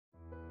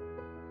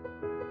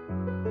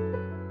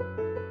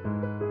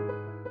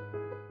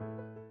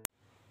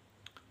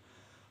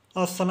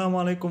Assalamu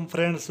alaikum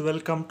friends,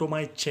 welcome to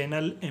my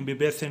channel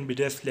MBBS and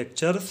BDS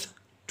lectures.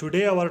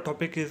 Today our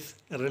topic is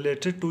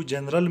related to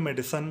general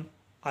medicine,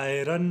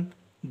 iron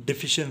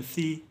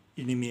deficiency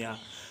anemia.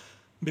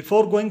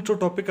 Before going to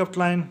topic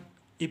outline,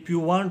 if you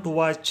want to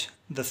watch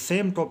the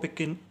same topic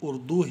in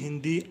Urdu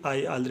Hindi,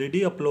 I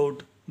already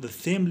upload the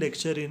same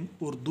lecture in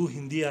Urdu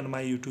Hindi on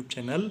my YouTube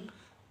channel.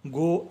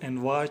 Go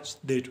and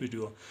watch that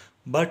video.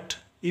 But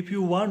if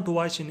you want to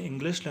watch in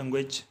English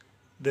language,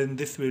 then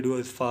this video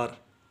is for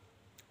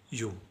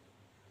you.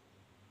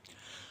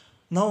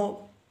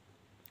 Now,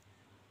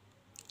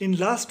 in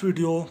last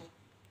video,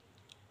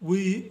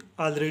 we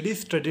already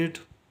studied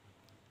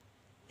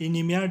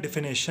anemia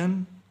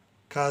definition,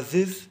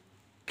 causes,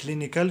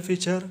 clinical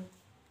feature,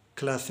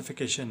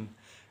 classification.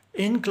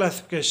 In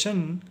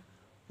classification,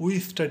 we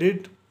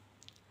studied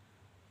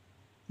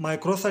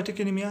microcytic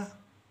anemia,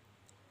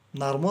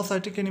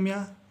 normocytic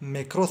anemia,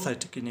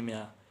 macrocytic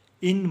anemia.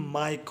 In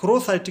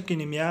microcytic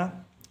anemia,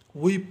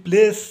 we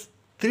place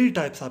three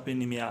types of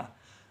anemia.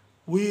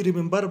 We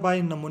remember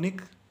by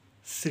mnemonic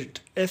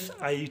SIT,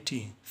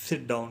 S-I-T,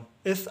 sit down,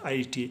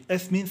 S-I-T.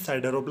 S means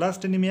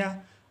sideroblast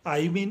anemia,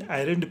 I mean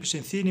iron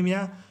deficiency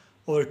anemia,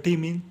 or T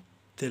means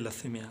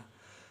thalassemia.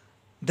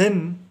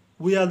 Then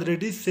we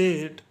already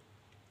said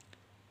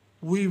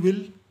we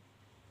will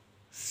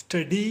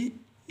study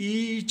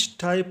each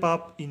type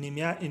of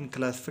anemia in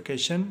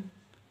classification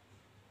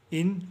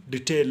in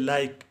detail.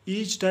 Like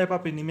each type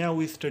of anemia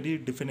we study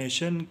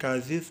definition,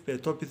 causes,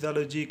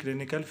 pathophysiology,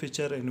 clinical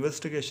feature,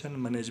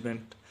 investigation,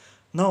 management.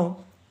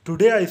 Now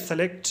today I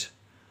select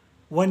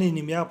one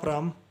anemia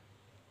from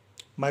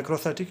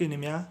microcytic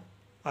anemia,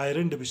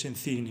 iron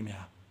deficiency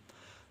anemia.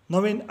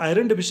 Now in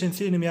iron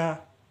deficiency anemia,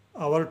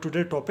 our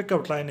today topic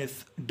outline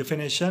is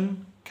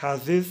definition,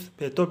 causes,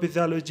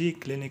 pathophysiology,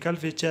 clinical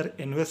feature,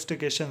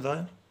 investigations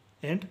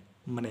and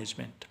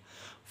management.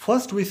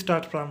 First we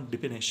start from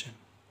definition.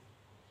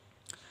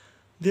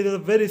 There is a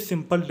very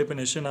simple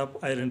definition of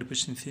iron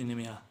deficiency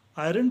anemia.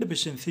 Iron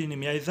deficiency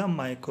anemia is a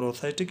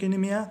microcytic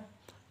anemia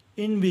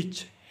in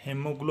which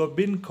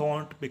hemoglobin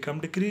count become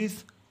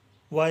decreased.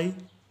 Why?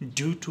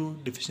 Due to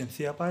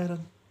deficiency of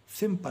iron.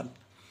 Simple.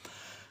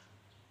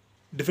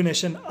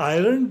 Definition: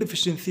 iron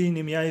deficiency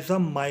anemia is a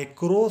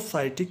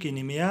microcytic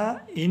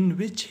anemia in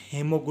which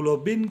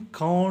hemoglobin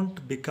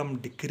count become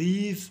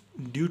decreased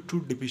due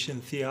to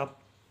deficiency of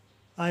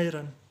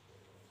iron.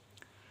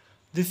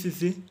 This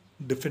is the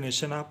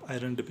definition of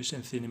iron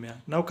deficiency anemia.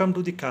 Now come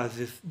to the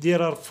causes.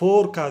 There are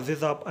four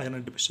causes of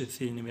iron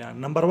deficiency anemia.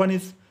 Number one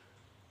is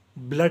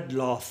blood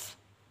loss.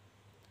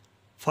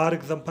 For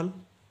example,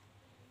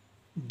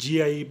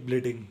 GI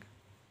bleeding.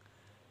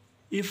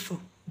 If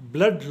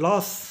blood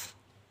loss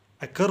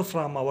occur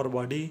from our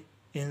body,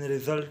 in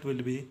result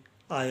will be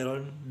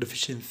iron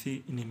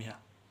deficiency anemia.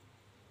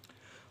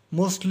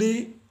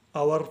 Mostly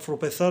our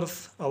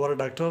professors, our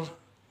doctor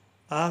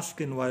ask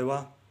in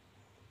Viva,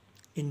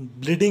 in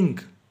bleeding,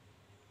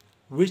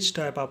 which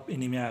type of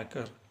anemia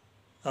occur?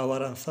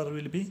 Our answer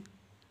will be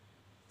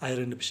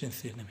iron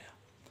deficiency anemia.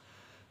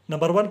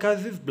 Number one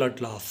cause is blood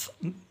loss,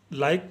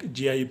 like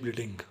GI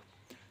bleeding.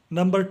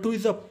 Number two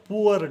is a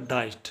poor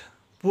diet.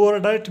 Poor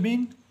diet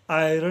means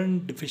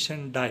iron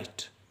deficient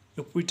diet.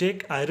 If we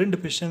take iron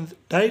deficient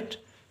diet,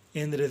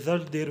 in the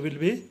result there will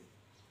be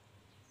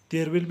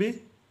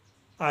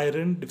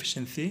iron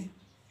deficiency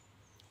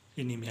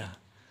anemia.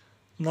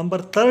 Number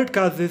third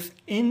cause is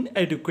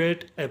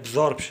inadequate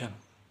absorption.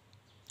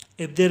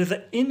 If there is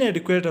an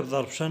inadequate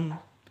absorption,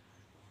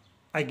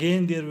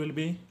 again there will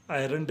be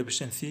iron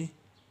deficiency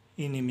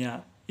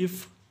anemia.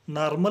 If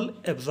normal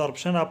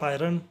absorption of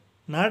iron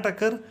not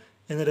occur,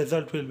 then the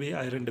result will be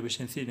iron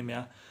deficiency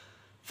anemia.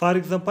 For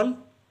example,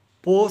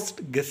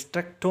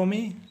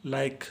 post-gastrectomy,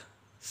 like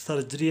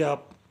surgery of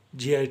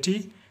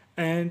GIT,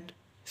 and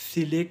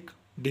celiac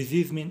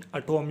disease means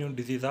autoimmune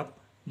disease of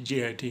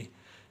GIT.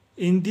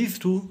 In these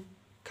two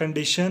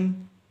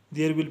conditions,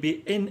 there will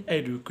be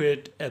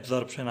inadequate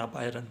absorption of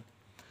iron.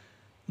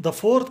 The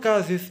fourth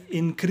cause is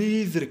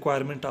increased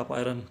requirement of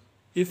iron.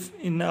 If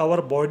in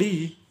our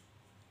body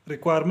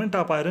requirement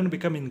of iron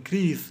become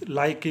increased,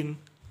 like in,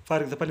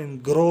 for example, in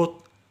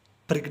growth,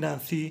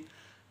 pregnancy,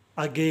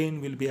 again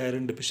will be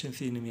iron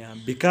deficiency anemia,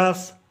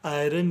 because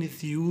iron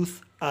is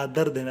used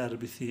other than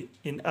RBC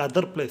in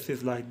other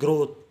places like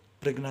growth,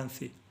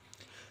 pregnancy.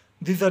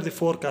 These are the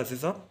four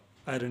causes of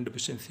iron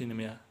deficiency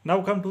anemia.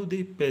 Now come to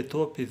the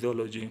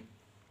pathophysiology.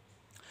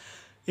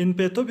 In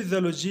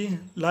pathophysiology,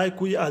 like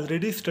we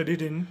already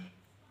studied in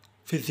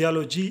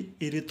physiology,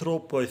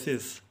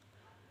 erythropoiesis,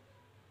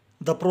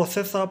 the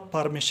process of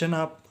formation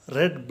of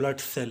red blood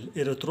cell,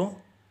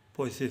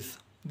 erythropoiesis.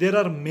 There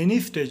are many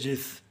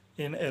stages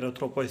in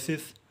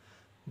erythropoiesis.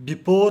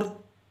 Before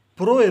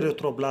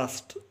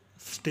pro-erythroblast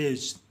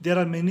stage, there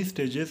are many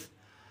stages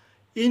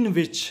in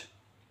which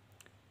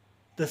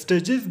the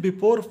stages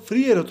before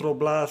free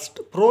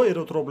erythroblast,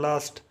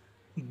 pro-erythroblast,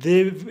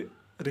 they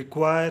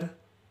require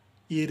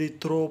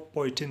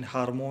erythropoietin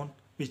hormone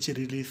which is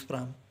released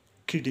from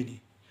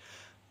kidney.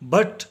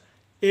 But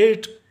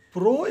at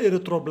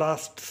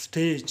pro-erythroblast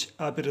stage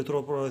of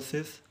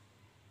erythropoiesis,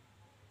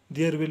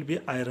 there will be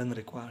iron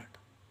required.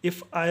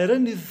 If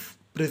iron is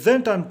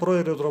present on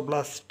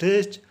proerythroblast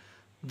stage,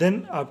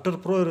 then after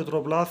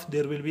proerythroblast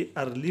there will be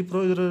early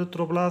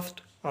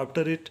proerythroblast,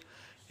 after it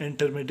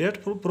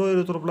intermediate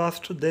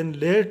proerythroblast, then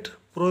late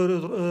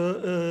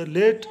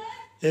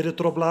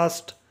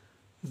erythroblast,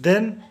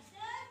 then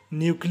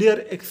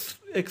nuclear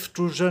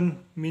extrusion,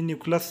 mean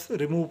nucleus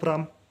remove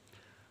from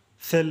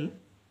cell,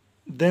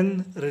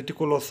 then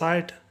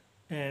reticulocyte,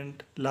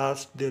 and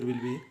last there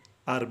will be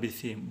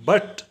RBC.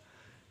 But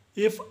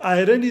if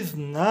iron is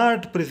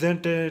not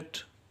present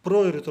at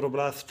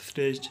proerythroblast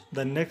stage,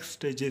 the next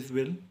stages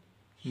will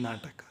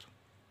not occur.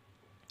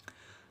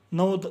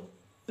 Now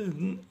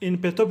in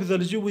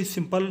pathophysiology we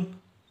simple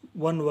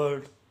one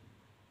word.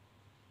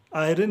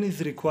 Iron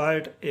is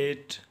required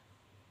at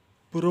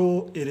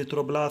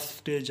proerythroblast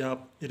stage of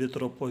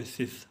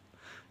erythropoiesis.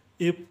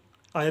 If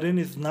iron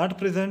is not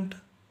present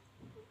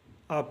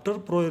after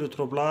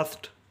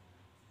proerythroblast,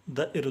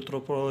 the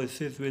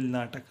erythropoiesis will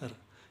not occur.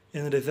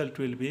 And result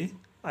will be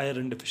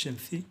iron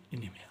deficiency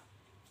anemia.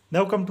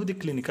 Now come to the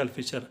clinical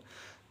feature.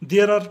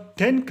 There are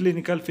 10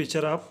 clinical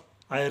features of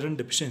iron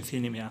deficiency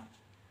anemia.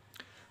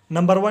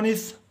 Number 1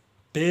 is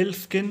pale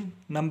skin.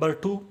 Number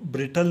 2,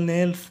 brittle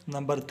nails.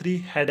 Number 3,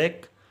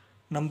 headache.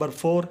 Number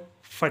 4,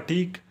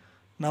 fatigue.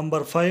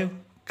 Number 5,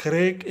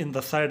 crack in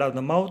the side of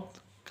the mouth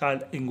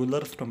called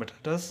angular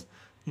stomatitis.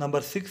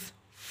 Number 6,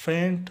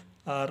 faint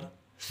or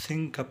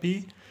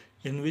syncope,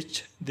 in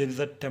which there is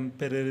a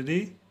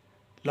temporary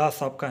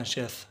loss of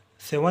consciousness.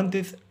 7th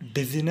is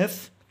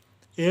dizziness.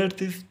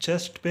 8th is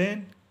chest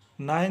pain.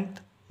 9th,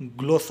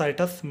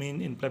 glossitis,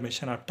 mean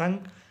inflammation of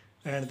tongue.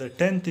 And the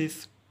 10th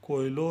is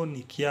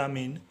koilonychia,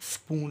 mean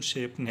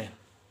spoon-shaped nail.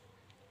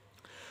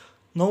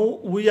 Now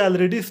we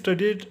already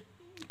studied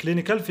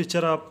clinical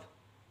feature of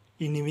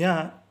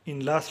anemia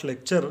in last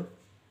lecture.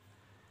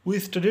 We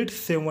studied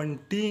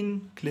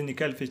 17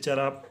 clinical feature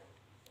of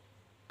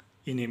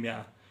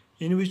anemia,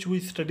 in which we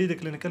study the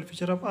clinical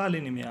feature of all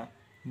anemia.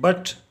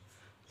 But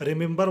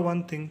remember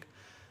one thing,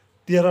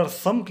 there are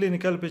some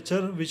clinical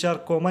features which are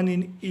common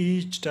in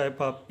each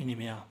type of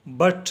anemia,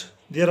 but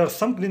there are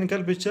some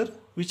clinical features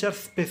which are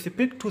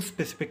specific to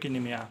specific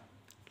anemia,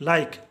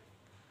 like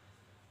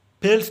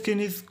pale skin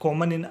is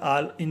common in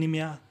all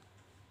anemia,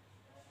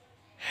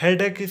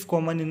 headache is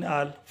common in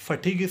all,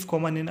 fatigue is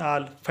common in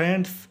all,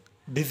 faints,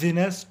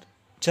 dizziness,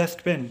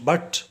 chest pain.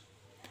 But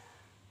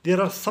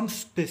there are some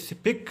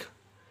specific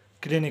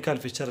clinical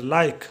features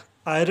like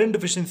iron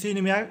deficiency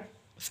anemia.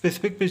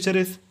 Specific feature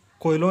is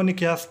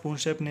koilonychia,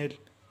 spoon-shaped nail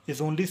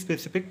is only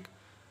specific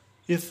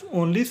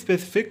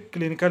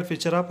clinical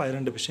feature of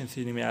iron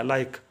deficiency anemia,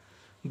 like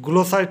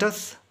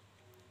glossitis,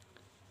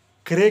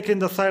 crack in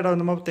the side of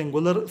the mouth,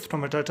 angular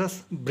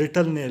stomatitis,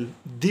 brittle nail.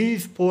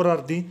 These 4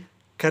 are the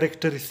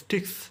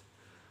characteristics,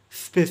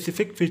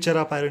 specific feature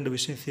of iron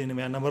deficiency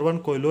anemia. Number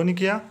 1,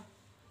 koilonychia.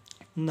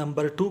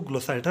 Number 2,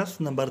 glossitis.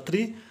 Number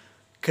 3,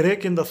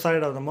 crack in the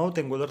side of the mouth,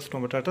 angular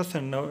stomatitis.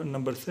 And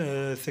number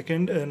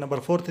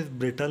 4th is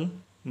brittle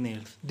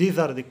nails. These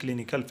are the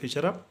clinical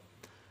feature of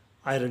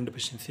iron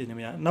deficiency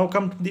anemia. Now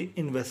come to the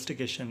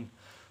investigation.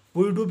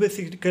 We do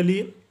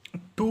basically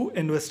 2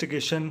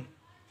 investigation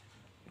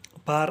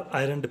for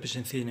iron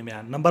deficiency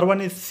anemia. Number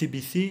 1 is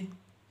CBC.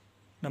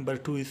 Number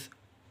 2 is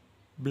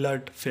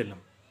blood film.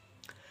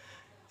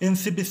 In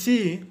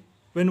CBC,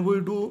 when we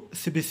do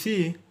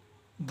CBC,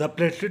 the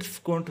platelets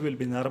count will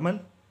be normal,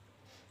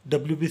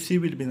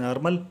 WBC will be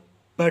normal,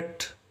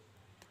 but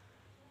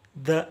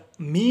the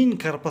mean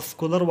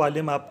corpuscular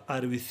volume of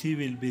RBC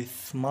will be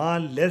small,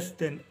 less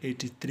than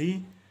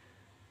 83.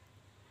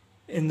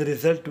 In the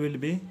result will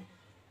be,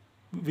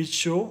 which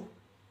show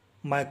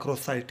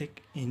microcytic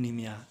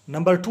anemia.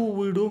 Number 2,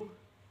 we do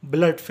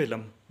blood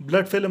film.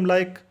 Blood film,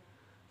 like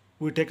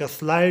we take a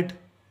slide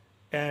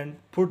and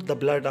put the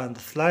blood on the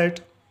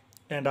slide,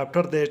 and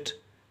after that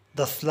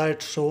the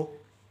slide show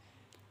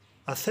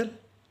a cell.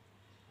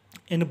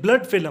 In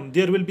blood film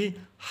there will be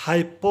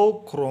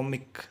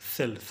hypochromic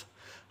cells.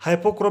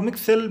 Hypochromic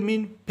cell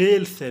mean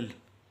pale cell,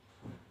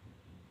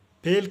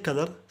 pale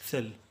color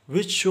cell,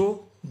 which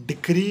show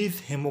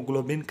decreased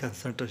hemoglobin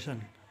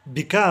concentration.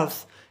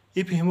 Because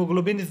if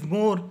hemoglobin is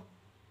more,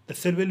 the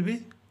cell will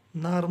be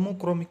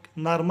normochromic,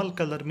 normal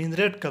color means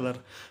red color.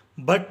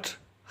 But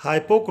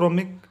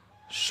hypochromic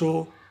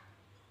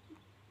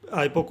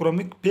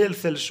pale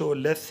cell show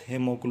less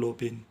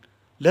hemoglobin.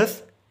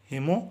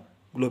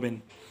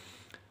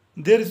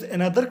 There is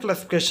another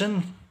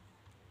classification.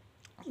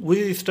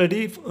 We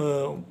study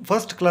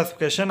first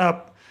classification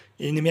of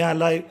anemia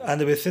like on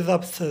the basis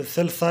of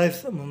cell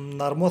size,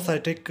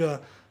 normocytic,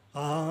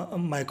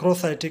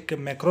 microcytic,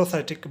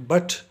 macrocytic.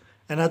 But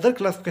another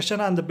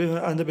classification on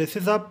the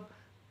basis of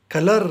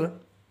color,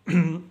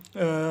 on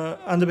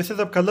the basis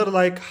of color,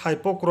 like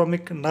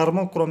hypochromic,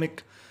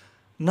 normochromic.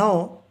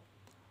 Now,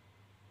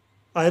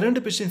 iron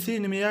deficiency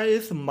anemia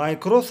is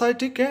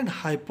microcytic and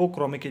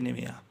hypochromic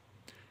anemia.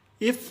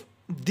 If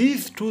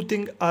these 2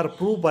 things are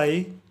proved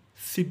by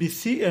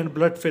CBC and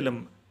blood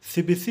film,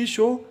 CBC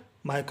show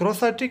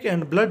microcytic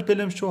and blood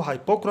film show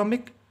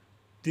hypochromic,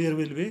 there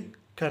will be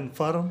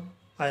confirm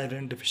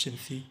iron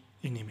deficiency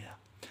anemia.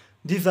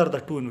 These are the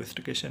two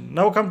investigations.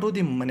 Now come to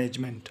the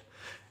management.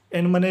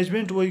 In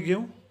management, we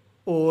give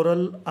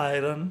oral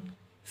iron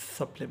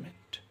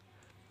supplement.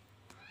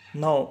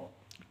 Now,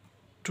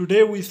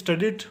 today we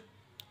studied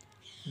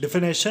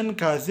definition,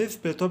 causes,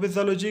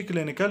 pathophysiology,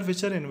 clinical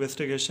feature,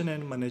 investigation,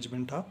 and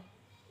management of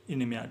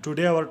anemia.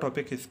 Today our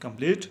topic is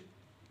complete.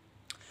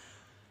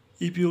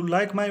 If you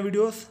like my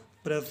videos,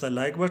 press the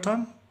like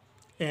button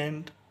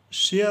and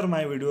share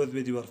my videos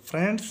with your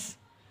friends.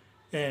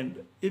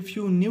 And if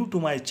you new to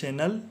my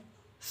channel,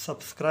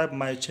 subscribe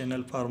my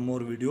channel for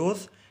more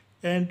videos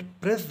and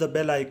press the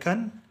bell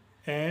icon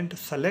and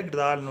select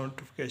the all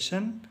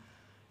notification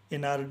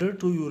in order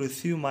to you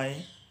receive my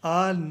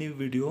all new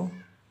video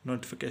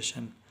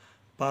notification.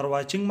 For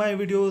watching my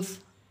videos,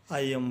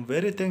 I am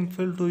very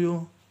thankful to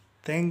you.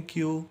 Thank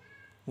you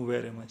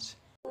very much.